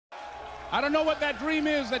I don't know what that dream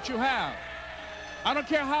is that you have. I don't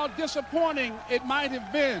care how disappointing it might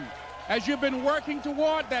have been as you've been working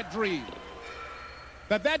toward that dream.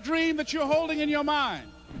 That dream that you're holding in your mind,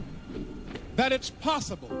 that it's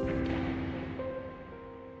possible.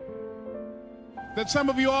 That some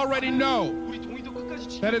of you already know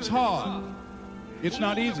that it's hard. It's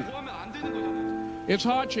not easy. It's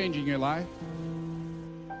hard changing your life.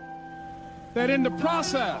 That in the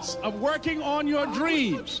process of working on your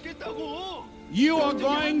dreams, you are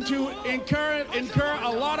going to incur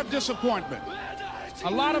a lot of disappointment,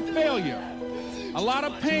 a lot of failure, a lot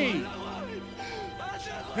of pain.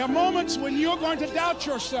 There are moments when you're going to doubt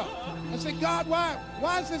yourself and say, God,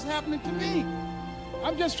 why is this happening to me?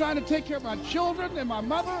 I'm just trying to take care of my children and my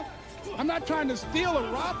mother. I'm not trying to steal or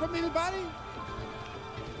rob from anybody.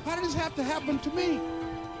 Why did this have to happen to me?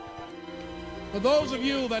 For those of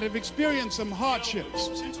you that have experienced some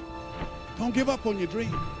hardships, don't give up on your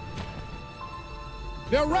dream.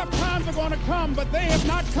 Their rough times are going to come, but they have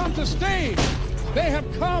not come to stay. They have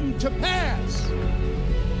come to pass.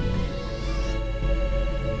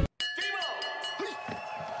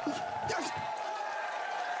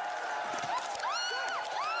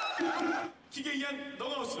 기계이한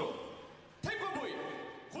너가 옷으로 태권보이